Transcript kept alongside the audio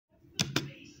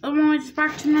I'm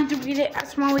expecting that to be a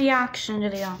small reaction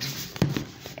video.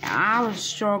 Yeah, I was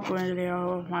struggling there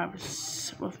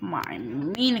with my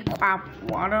mini crap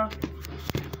water.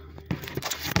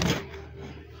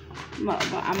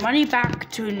 But I'm running back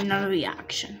to another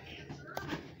reaction.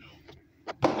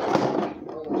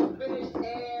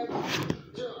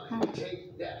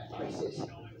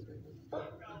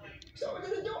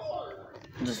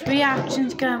 This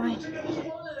reaction's coming.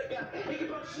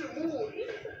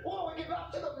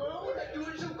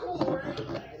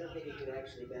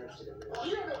 Actually bounce to the moon.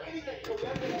 You don't know anything, Cody.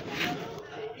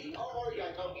 I'll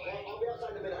be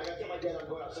outside in a minute. I gotta tell my dad I'm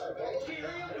going outside. Okay,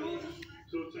 hurry up, dude.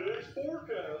 So today's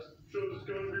forecast shows it's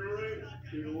gonna be raining.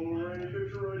 See the little rainy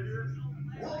picture right here?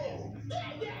 Whoa! Dad!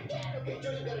 Okay,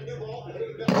 Joseph got a new ball. No,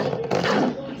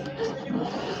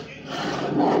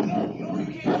 you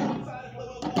can't go outside and play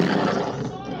with a ball. There's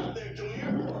sun out there,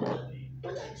 Junior.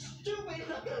 But that's stupid. It's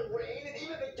not gonna rain, and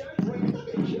even if it does rain, it's not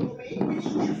gonna kill me. Yes,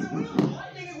 it will.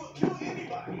 Lightning will kill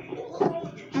anybody. What's wrong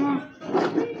with you, Junior?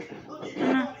 Look, you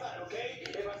can't go outside, okay?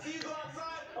 If I see you go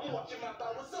outside, I'm gonna wash your mouth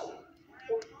out with soap.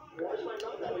 Wash my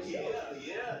mouth out with soap?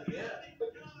 Yeah.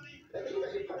 I think you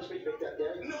ready to punish me to make that,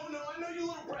 Dad? No, I know you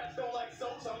little brats don't like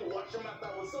soap, so I'm gonna wash your mouth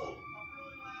out with soap.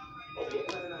 Okay,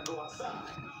 better not go outside.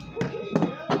 Okay,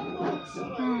 yeah, I'm going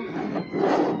outside.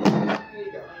 Hey,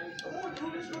 guys. Come on,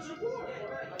 dude, let's go to the floor.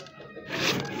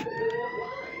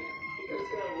 Why? Because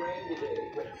it's gonna rain today.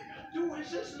 Dude,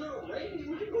 it's just a little rainy.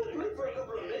 We can go play for a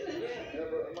couple of minutes. Yeah,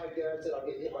 but my dad said I'll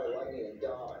get hit by lightning and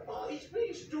die. Oh, he's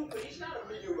being stupid. He's not a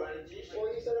meteorologist.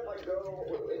 Well, he said if I go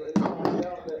and find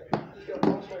out that he's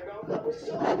gonna wash my mouth out with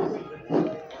soap.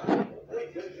 Wait,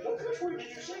 what cuss word did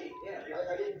you say?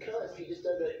 Yeah, I didn't cuss. He just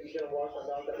said that he's gonna wash my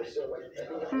mouth out with soap. I think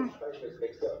that's his punishment's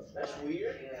mixed up. That's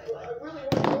weird. Yeah. Well, I really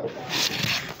want to know about it.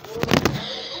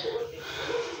 Let's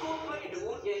just go play, dude.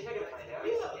 Yeah, he's not gonna find out.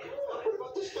 Yeah, come on. What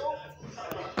about this soap?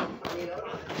 I mean, I don't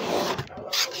know.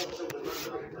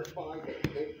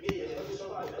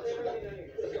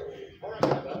 All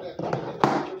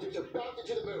right, Joseph, bounce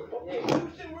into the moon. Okay,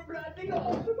 Houston, we're blasting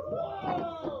off.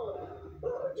 Whoa!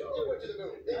 They went to the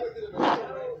moon.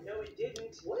 No, it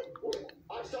didn't. What?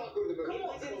 I saw it go to the moon. It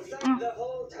was inside the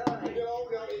whole time. No,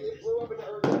 it blew up in the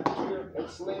earth and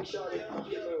slingshot it to the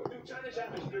moon. Dude, China's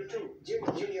atmosphere too.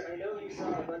 Junior, I know you saw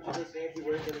a bunch of those fancy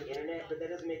words on the internet, but that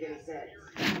doesn't make any sense.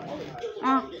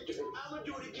 I'm gonna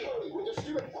do it again. With the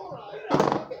stupid. All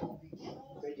right.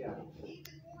 Great job.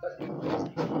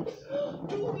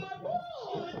 Dude, my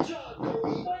ball! Good job,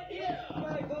 Cody. But yeah,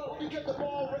 my ball. You get the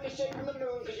ball ricocheted from the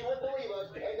moon because you wouldn't believe us,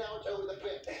 and now it's over the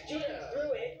fence. Junior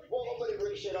threw it. Well, nobody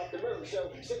ricocheted off the moon, so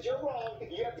since you're wrong,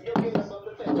 you have to go get it above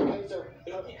the fence, okay? So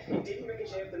it didn't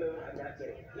ricochet off the moon. I'm not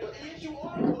kidding. But yes, you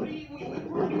are, Cody. We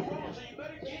proved you wrong, so you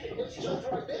better get it. It's just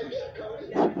right there. Get it, Cody.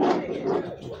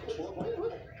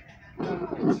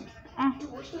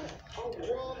 Dude, what's that? A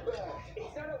wombat.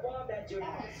 It's not a wombat, Junior.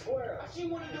 It's a squirrel. I see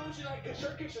one of those in like a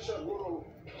circus or something. Whoa.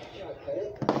 Can I pet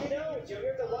it? You know,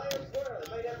 Junior, it's a wild squirrel. It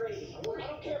might have rabies. I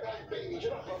don't care about babies.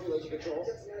 You're not population control.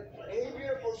 Hey,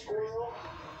 beautiful squirrel.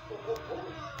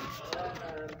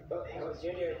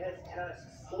 Junior, it has tusks.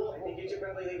 I think you should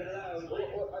probably leave it alone. I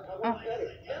won't pet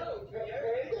it. No, Junior.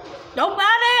 Don't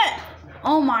pet it!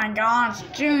 Oh my gosh,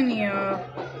 Junior.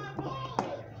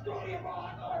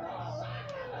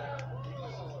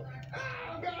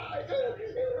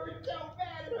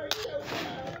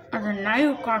 As a now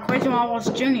you've got crazy one was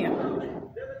Junior. No,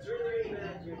 it's really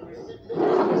bad, Junior.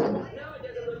 No, it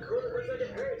doesn't look cool. It looks like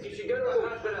it hurts. You should go to a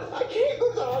hospital. I can't go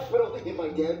to the hospital. If my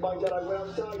dad finds out I went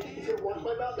outside, he's gonna wash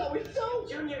my mouth out with soap.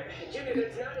 Junior,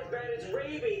 that's not as bad as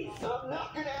rabies. I'm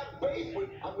not gonna have babies.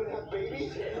 I'm gonna have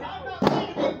babies. I'm not going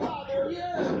to be a father.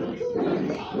 Yeah.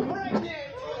 I'm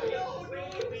pregnant. No,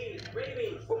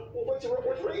 rabies.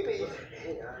 What's rabies?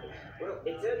 Hang on. Well,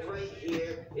 it says right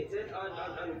here, it says on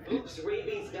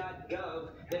oopsrabies.gov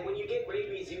that when you get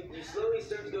rabies, you slowly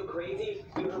start to go crazy,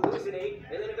 you hallucinate,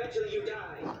 and then eventually you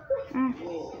die.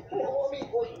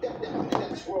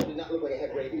 That squirrel did not look like it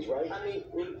had rabies, right? I mean,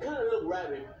 it kind of looked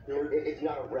rabid. It's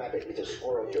not a rabbit, it's a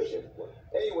squirrel, Joseph.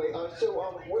 Anyway,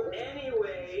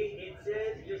 Anyway, it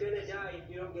says you're gonna die if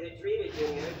you don't get it treated,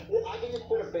 Junior. Well, I can just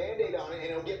put a Band-Aid on it and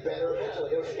it'll get better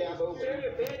eventually. It'll scab over.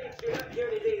 Junior, Band-Aids, you're not here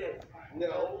to say that.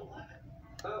 No.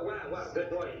 Oh, wow, good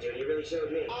point, Junior. You really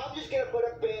showed me. I'm just gonna put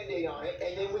a Band-Aid on it,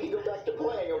 and then we can go back to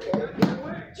playing, okay? Good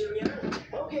work, Junior.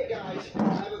 Okay, guys, I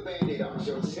have a Band-Aid on,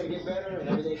 so it's just gonna get better, and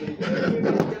everything's gonna be better. You're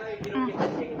gonna die if you don't get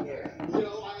that taken care of.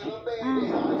 No, I have a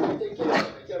Band-Aid on. I'm gonna take care of it.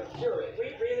 I'm gonna cure it.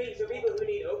 Really? So people who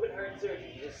need open-heart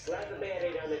surgery, you just slap a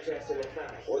Band-Aid on their chest and they're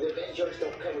fine. Well, their insurance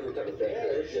don't cover the type of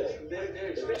Band-Aid.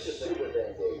 They're just super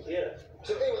Band-Aids. Yeah.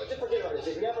 So anyway, let's just forget about this.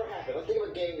 It never happened. Let's think of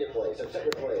a game. game to play. So set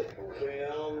to play it. Okay,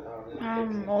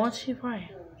 What's she play?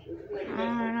 I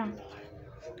don't know.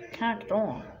 Can't go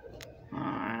on. I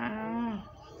don't know.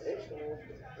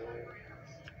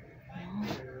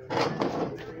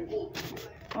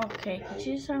 Okay, could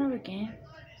you start up again?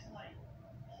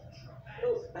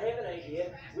 Oh, I have an idea.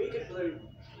 We could play.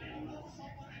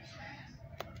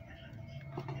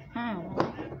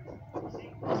 Oh.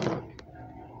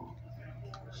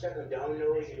 Stack of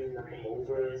dominoes, you didn't knock them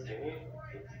over. Junior?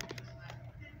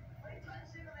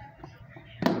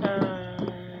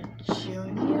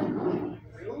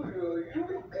 Junior, you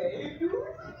okay, dude?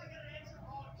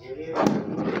 Junior?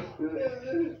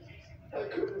 I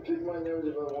couldn't pick my nose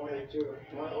if I wanted to.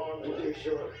 My arms are too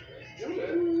short.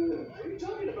 Junior, what are you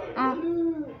talking about?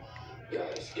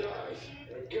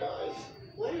 Guys.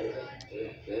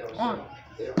 What?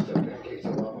 They don't sell pancakes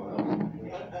in Waffle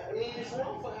House. I mean, it's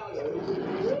Waffle House.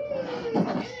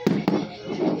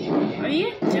 What are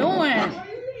you doing?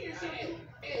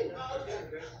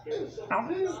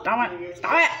 Stop it! Stop it!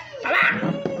 Stop it! Stop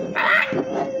it!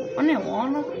 What do you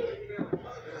want?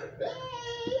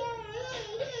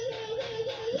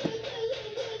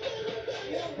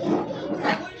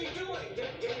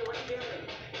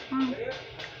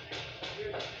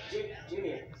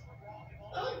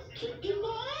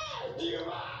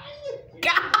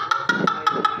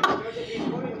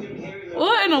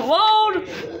 What in the world?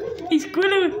 He's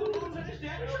grilling.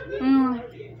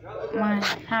 My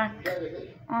hack.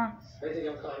 Are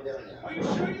you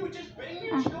sure you were just banging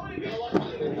your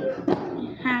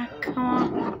Hack, come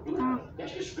on.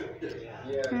 That's just scripted.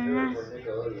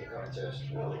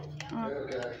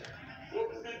 Okay.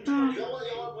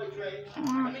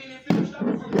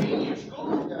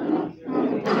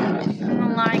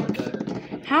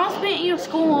 Like, how's being your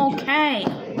school okay?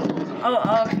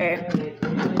 Oh, okay.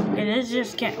 It is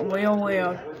just getting real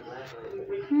weird.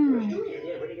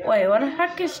 Wait, what the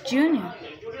heck is Junior?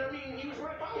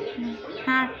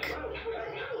 Hack.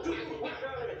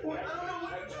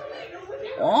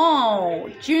 Oh,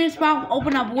 Junior's mouth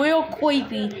opened up real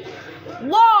creepy.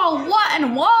 Whoa, what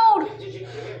in the world?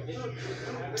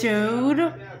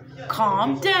 Dude,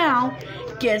 calm down.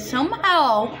 Get some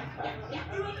help.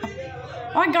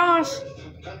 Oh my gosh.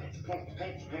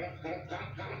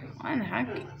 What the heck?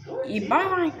 You buy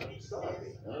like...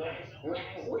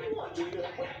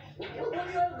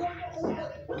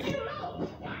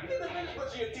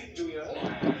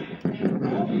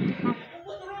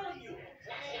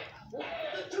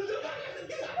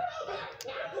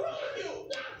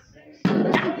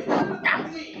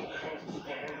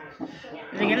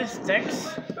 Did he get his sticks?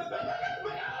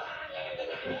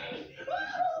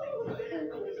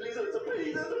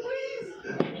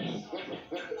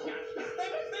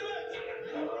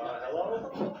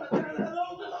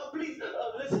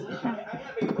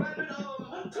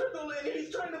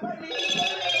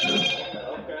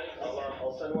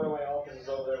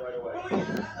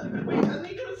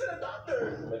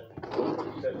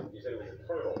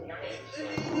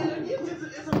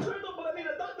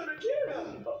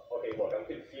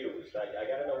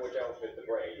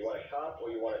 Or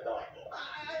you want a doctor?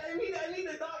 I need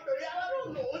a doctor. Yeah, I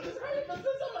don't know. Just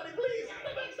somebody, please.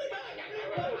 Stay back.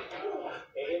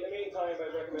 In the meantime, I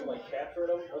recommend like capturing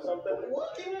them or something.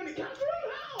 What? You want to capture them?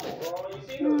 How? Well, you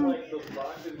see those those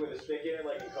boxes with a stick in it,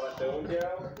 like in cartoons, you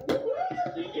know? What?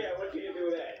 Yeah, what can you do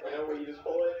with that? You know, where you just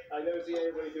pull it. I've never seen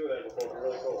anybody do that before. It's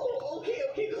really cool. Oh, okay.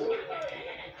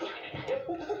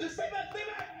 Just stay back.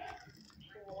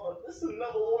 Oh, this is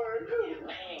another word.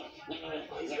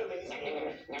 He's coming.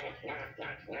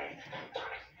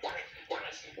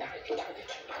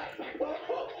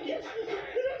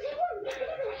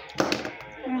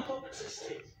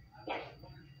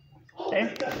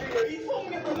 He's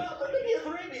foaming at the mouth. I think he has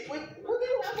rabies. Wait, what do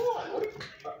you have on?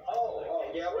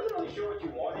 Yeah, I wasn't really sure what you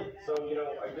wanted, so, you know,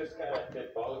 I just kind of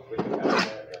did both with the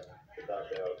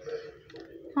doctor out there.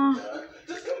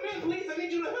 Just come in, please. I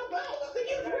need you to help out. I think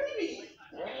he has rabies.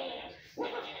 What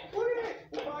is it?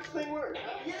 The box thing worked.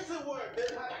 Yes, it worked.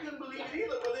 I couldn't believe it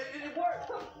either, but it worked.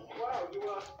 Wow, you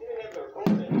didn't have to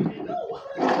record it. No, why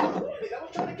would I record it? I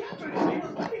was trying to capture him. He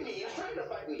was biting me. He was trying to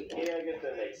bite me. Yeah, I guess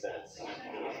that makes sense.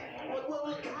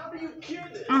 Well, how do you cure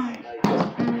this?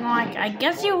 Like, I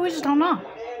guess you just don't know.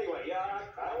 Anyway, I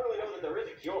don't really know that there is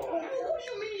a cure. What do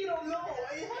you mean you don't know?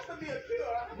 It has to be a cure.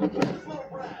 I have to this little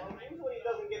brat. Usually it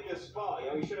doesn't get this far. You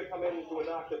know, you should have come in to a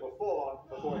doctor before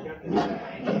it got this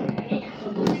bad.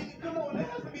 Come on, there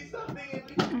has to be something in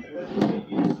me.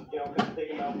 You know, take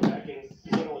him out back and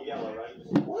he's a little yellow, right?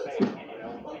 What? You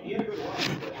know, he had a good run.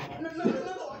 No,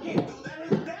 I can't do that.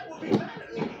 His dad would be mad at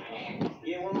me.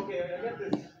 Yeah, well, okay, I got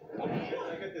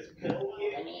this pill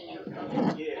here.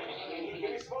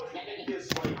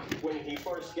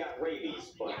 almost got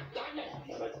rabies, but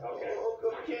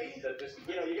okay. So just,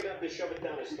 you're gonna have to shove it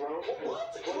down his throat.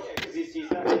 What? Well, yeah, because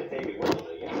he's not gonna take it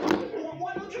willingly. Well,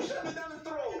 why don't you shove it down his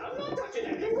throat? I'm not touching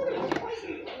that. You're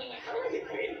fighting. I don't get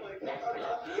paid.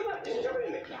 Come on, just shove it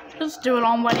in there. Just do it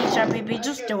on Wednesday, baby.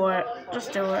 Just do it.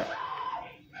 Just do it.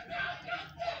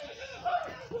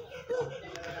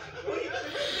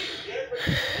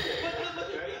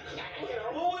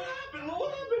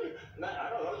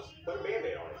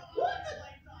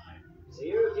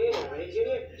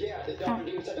 Yeah, the doctor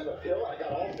gave me such a pill, I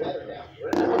got all better now.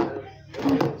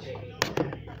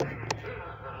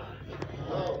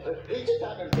 Oh, he's just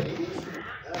having babies.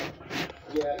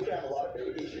 Yeah, he can have a lot of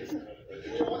babies.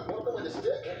 You want them with a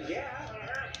stick? Yeah.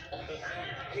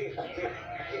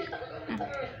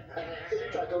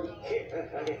 Try to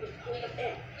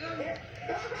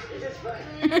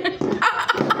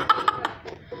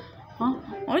Huh?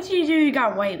 What did you do? You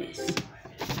got rabies.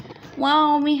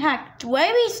 Well, me heck,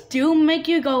 rabies do make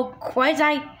you go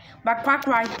crazy, but quack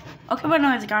right. Okay, but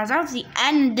anyways, guys, that was the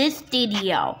end of this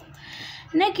video.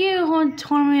 Thank you for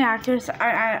telling me actors.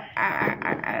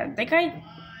 I think I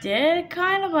did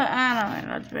kind of, but I don't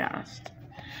know. Let's be honest.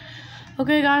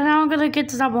 Okay, guys, now I'm gonna get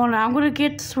this up on. I'm gonna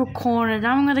get this recorded.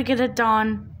 I'm gonna get it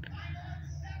done.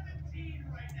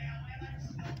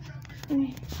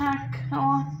 Heck, come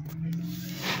on.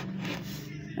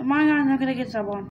 Come on, guys, I'm gonna get this up on.